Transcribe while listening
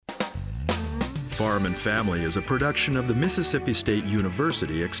Farm and Family is a production of the Mississippi State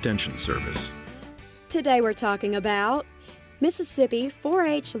University Extension Service. Today we're talking about Mississippi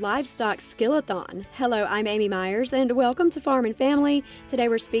 4-H Livestock Skillathon. Hello, I'm Amy Myers, and welcome to Farm and Family. Today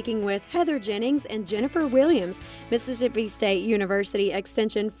we're speaking with Heather Jennings and Jennifer Williams, Mississippi State University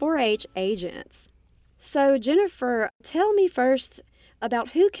Extension 4-H agents. So, Jennifer, tell me first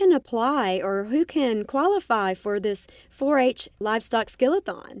about who can apply or who can qualify for this 4-H Livestock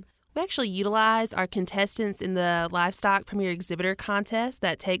Skillathon. We actually utilize our contestants in the Livestock Premier Exhibitor Contest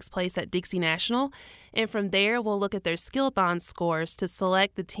that takes place at Dixie National. And from there, we'll look at their Skillathon scores to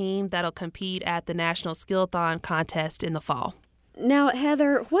select the team that'll compete at the National Skillathon Contest in the fall. Now,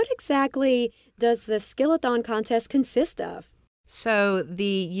 Heather, what exactly does the Skillathon Contest consist of? So the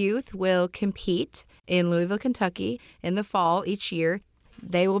youth will compete in Louisville, Kentucky in the fall each year.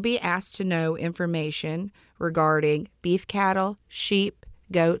 They will be asked to know information regarding beef cattle, sheep,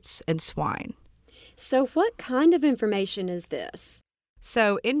 goats, and swine. So what kind of information is this?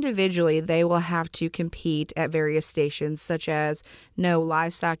 So individually, they will have to compete at various stations, such as know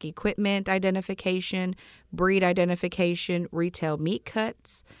livestock equipment identification, breed identification, retail meat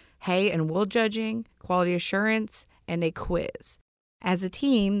cuts, hay and wool judging, quality assurance, and a quiz. As a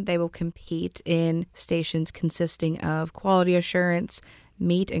team, they will compete in stations consisting of quality assurance,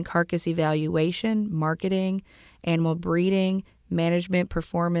 meat and carcass evaluation, marketing, animal breeding, management,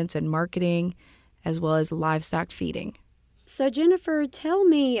 performance, and marketing, as well as livestock feeding. So, Jennifer, tell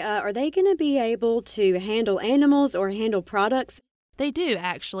me, are they going to be able to handle animals or handle products? They do,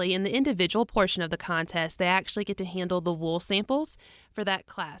 actually. In the individual portion of the contest, they actually get to handle the wool samples for that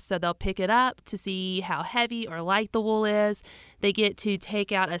class. So they'll pick it up to see how heavy or light the wool is. They get to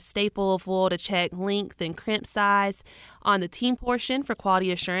take out a staple of wool to check length and crimp size. On the team portion for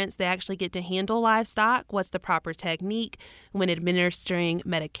quality assurance, they actually get to handle livestock, what's the proper technique when administering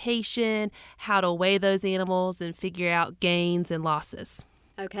medication, how to weigh those animals, and figure out gains and losses.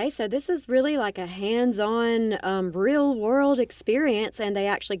 Okay, so this is really like a hands-on, real-world experience, and they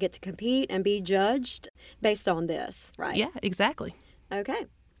actually get to compete and be judged based on this, right? Yeah, exactly. Okay.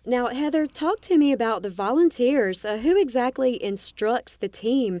 Now, Heather, talk to me about the volunteers. Who exactly instructs the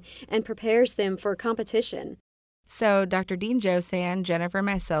team and prepares them for competition? So Dr. Dean Josan, Jennifer, and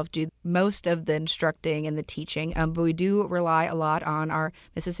myself do most of the instructing and the teaching, but we do rely a lot on our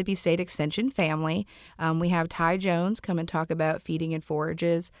Mississippi State Extension family. We have Ty Jones come and talk about feeding and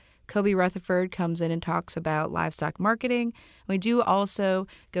forages. Kobe Rutherford comes in and talks about livestock marketing. We do also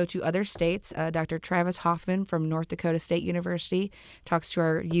go to other states. Dr. Travis Hoffman from North Dakota State University talks to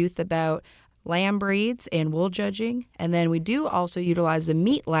our youth about lamb breeds and wool judging. And then we do also utilize the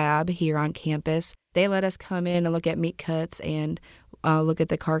meat lab here on campus. They let us come in and look at meat cuts and look at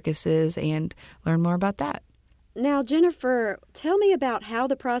the carcasses and learn more about that. Now, Jennifer, tell me about how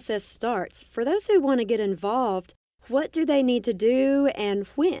the process starts. For those who want to get involved, what do they need to do and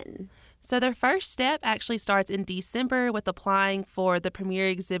when? So their first step actually starts in December with applying for the Premier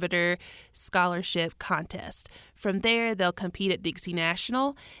Exhibitor Scholarship Contest. From there, they'll compete at Dixie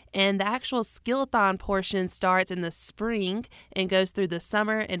National, and the actual Skillathon portion starts in the spring and goes through the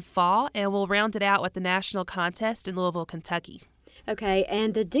summer and fall, and we'll round it out with the National Contest in Louisville, Kentucky. Okay,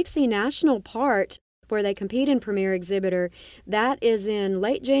 and the Dixie National part, where they compete in Premier Exhibitor, that is in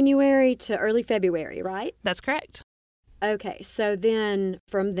late January to early February, right? That's correct. Okay, so then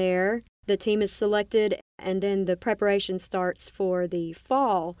from there, the team is selected, and then the preparation starts for the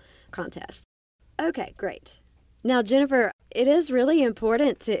fall contest. Okay, great. Now, Jennifer, it is really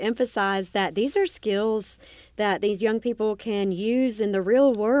important to emphasize that these are skills that these young people can use in the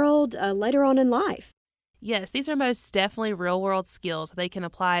real world later on in life. Yes, these are most definitely real-world skills they can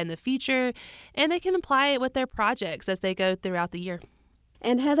apply in the future, and they can apply it with their projects as they go throughout the year.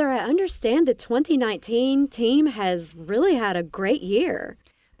 And Heather, I understand the 2019 team has really had a great year.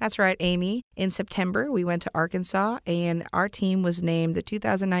 That's right, Amy. In September, we went to Arkansas, and our team was named the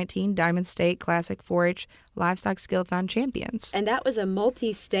 2019 Diamond State Classic 4-H Livestock Skillathon Champions. And that was a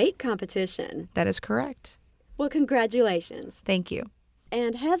multi-state competition. That is correct. Well, congratulations. Thank you.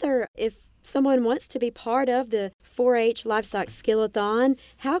 And Heather, if someone wants to be part of the 4-H Livestock Skillathon,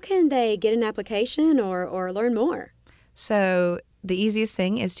 how can they get an application or learn more? So the easiest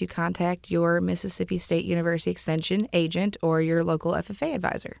thing is to contact your Mississippi State University Extension agent or your local FFA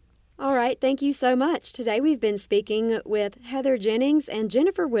advisor. All right, thank you so much. Today we've been speaking with Heather Jennings and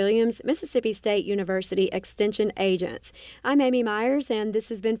Jennifer Williams, Mississippi State University Extension agents. I'm Amy Myers, and this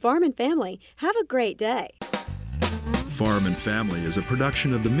has been Farm and Family. Have a great day. Farm and Family is a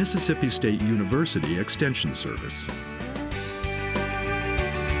production of the Mississippi State University Extension Service.